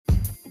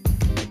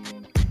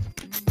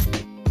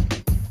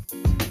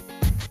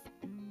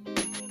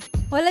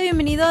Hola,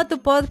 bienvenido a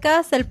tu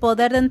podcast El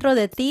Poder Dentro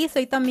de Ti.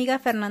 Soy tu amiga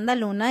Fernanda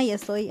Luna y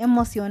estoy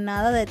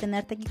emocionada de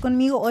tenerte aquí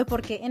conmigo hoy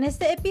porque en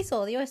este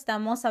episodio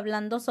estamos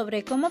hablando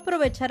sobre cómo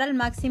aprovechar al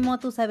máximo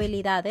tus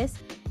habilidades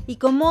y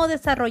cómo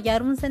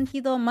desarrollar un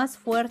sentido más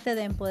fuerte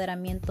de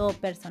empoderamiento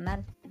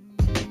personal.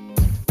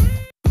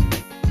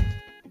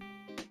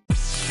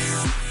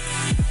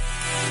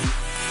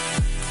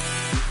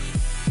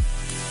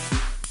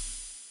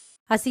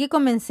 Así que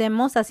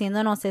comencemos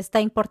haciéndonos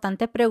esta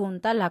importante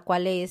pregunta, la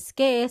cual es,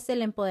 ¿qué es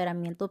el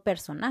empoderamiento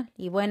personal?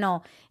 Y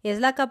bueno, es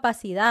la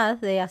capacidad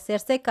de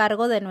hacerse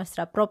cargo de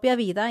nuestra propia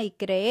vida y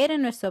creer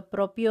en nuestro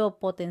propio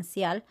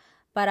potencial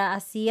para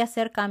así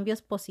hacer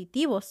cambios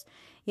positivos.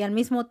 Y al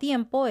mismo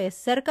tiempo es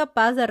ser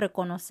capaz de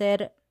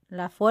reconocer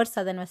la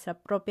fuerza de nuestra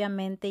propia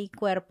mente y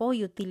cuerpo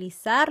y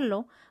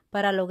utilizarlo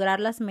para lograr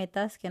las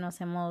metas que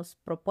nos hemos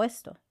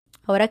propuesto.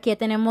 Ahora que ya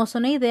tenemos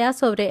una idea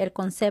sobre el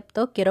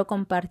concepto, quiero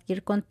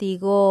compartir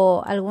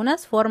contigo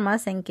algunas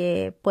formas en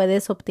que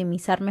puedes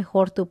optimizar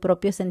mejor tu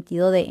propio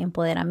sentido de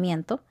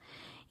empoderamiento.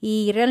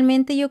 Y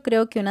realmente yo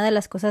creo que una de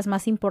las cosas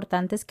más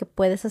importantes que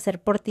puedes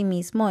hacer por ti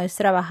mismo es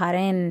trabajar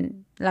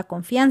en la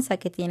confianza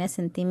que tienes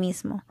en ti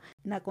mismo.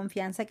 La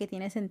confianza que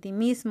tienes en ti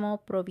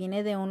mismo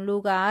proviene de un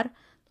lugar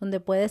donde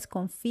puedes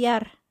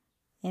confiar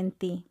en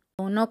ti.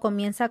 Uno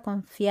comienza a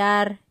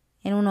confiar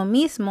en uno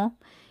mismo.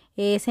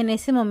 Es en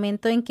ese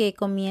momento en que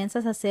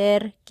comienzas a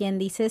ser quien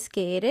dices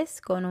que eres,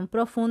 con un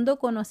profundo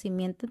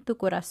conocimiento en tu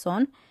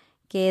corazón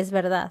que es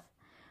verdad.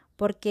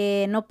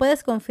 Porque no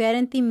puedes confiar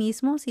en ti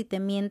mismo si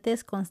te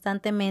mientes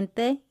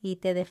constantemente y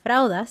te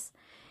defraudas.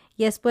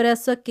 Y es por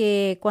eso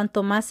que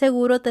cuanto más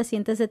seguro te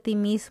sientes de ti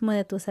mismo y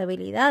de tus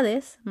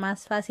habilidades,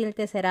 más fácil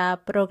te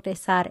será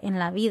progresar en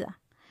la vida.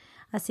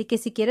 Así que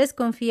si quieres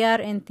confiar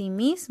en ti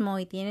mismo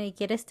y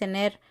quieres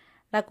tener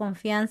la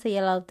confianza y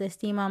la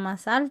autoestima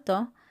más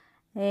alto,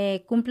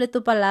 cumple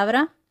tu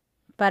palabra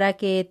para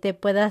que te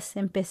puedas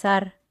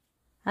empezar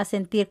a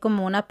sentir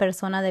como una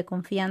persona de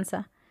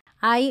confianza.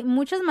 Hay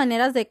muchas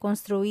maneras de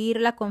construir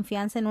la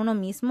confianza en uno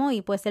mismo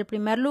y pues el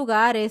primer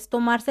lugar es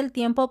tomarse el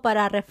tiempo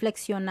para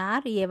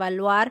reflexionar y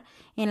evaluar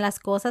en las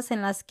cosas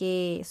en las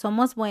que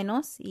somos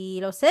buenos y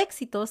los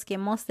éxitos que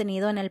hemos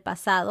tenido en el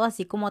pasado,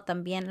 así como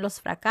también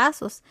los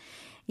fracasos.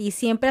 Y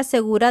siempre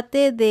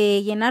asegúrate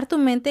de llenar tu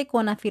mente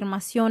con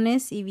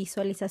afirmaciones y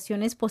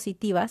visualizaciones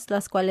positivas,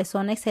 las cuales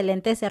son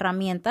excelentes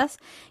herramientas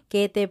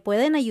que te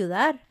pueden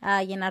ayudar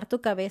a llenar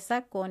tu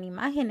cabeza con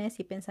imágenes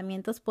y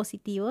pensamientos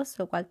positivos,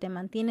 lo cual te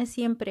mantiene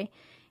siempre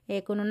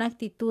con una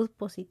actitud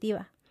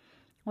positiva.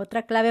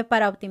 Otra clave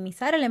para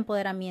optimizar el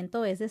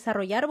empoderamiento es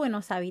desarrollar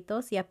buenos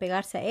hábitos y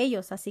apegarse a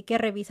ellos, así que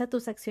revisa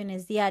tus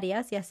acciones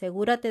diarias y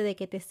asegúrate de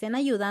que te estén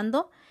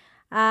ayudando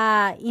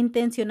a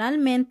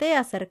intencionalmente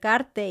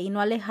acercarte y no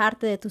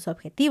alejarte de tus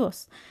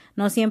objetivos.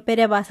 No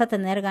siempre vas a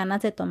tener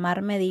ganas de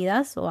tomar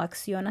medidas o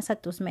acciones a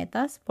tus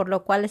metas, por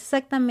lo cual es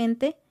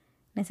exactamente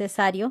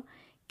necesario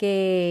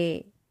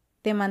que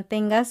te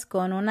mantengas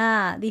con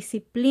una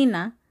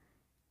disciplina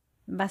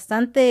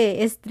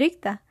bastante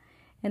estricta.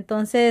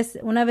 Entonces,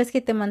 una vez que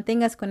te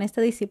mantengas con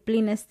esta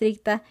disciplina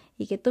estricta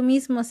y que tú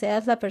mismo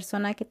seas la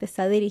persona que te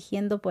está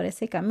dirigiendo por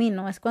ese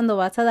camino, es cuando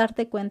vas a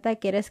darte cuenta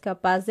que eres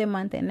capaz de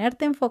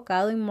mantenerte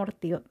enfocado y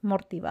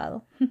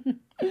motivado.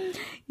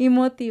 Y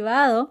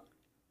motivado,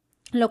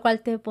 lo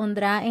cual te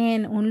pondrá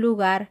en un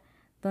lugar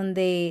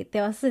donde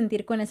te vas a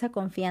sentir con esa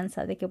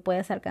confianza de que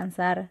puedes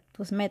alcanzar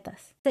tus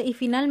metas. Y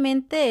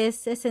finalmente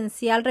es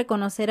esencial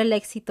reconocer el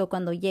éxito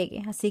cuando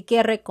llegue, así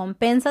que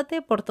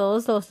recompénsate por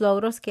todos los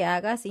logros que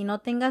hagas y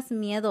no tengas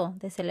miedo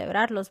de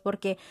celebrarlos,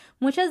 porque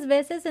muchas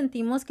veces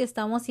sentimos que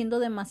estamos siendo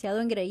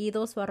demasiado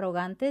engreídos o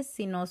arrogantes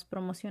si nos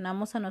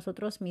promocionamos a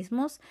nosotros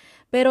mismos,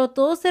 pero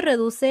todo se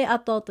reduce a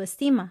tu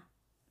autoestima.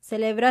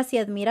 Celebras y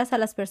admiras a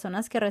las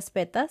personas que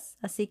respetas,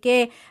 así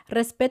que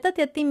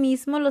respétate a ti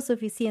mismo lo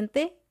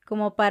suficiente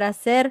como para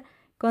ser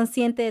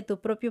consciente de tu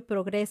propio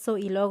progreso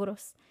y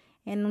logros.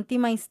 En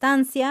última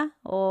instancia,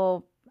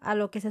 o a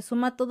lo que se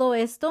suma todo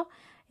esto,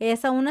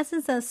 es a una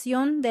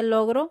sensación de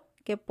logro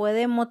que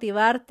puede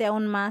motivarte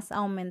aún más a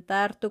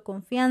aumentar tu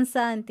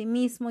confianza en ti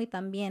mismo y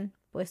también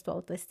pues tu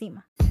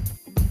autoestima.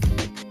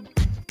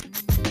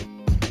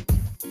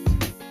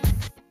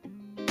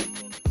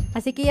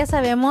 Así que ya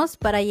sabemos,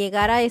 para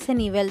llegar a ese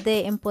nivel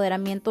de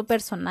empoderamiento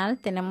personal,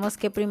 tenemos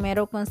que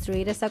primero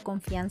construir esa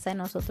confianza en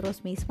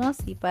nosotros mismos.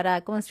 Y para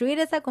construir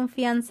esa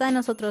confianza en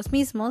nosotros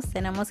mismos,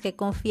 tenemos que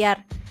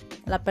confiar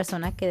en la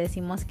persona que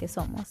decimos que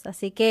somos.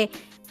 Así que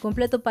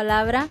cumple tu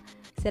palabra,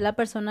 sé la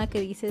persona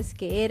que dices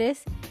que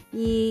eres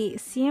y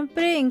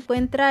siempre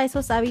encuentra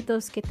esos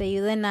hábitos que te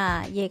ayuden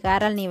a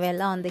llegar al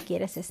nivel a donde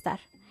quieres estar.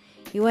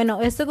 Y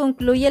bueno, esto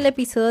concluye el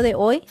episodio de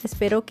hoy.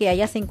 Espero que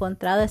hayas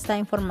encontrado esta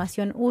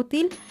información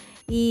útil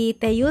y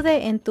te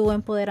ayude en tu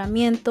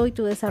empoderamiento y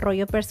tu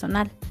desarrollo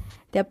personal.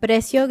 Te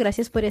aprecio,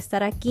 gracias por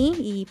estar aquí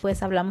y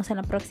pues hablamos en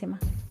la próxima.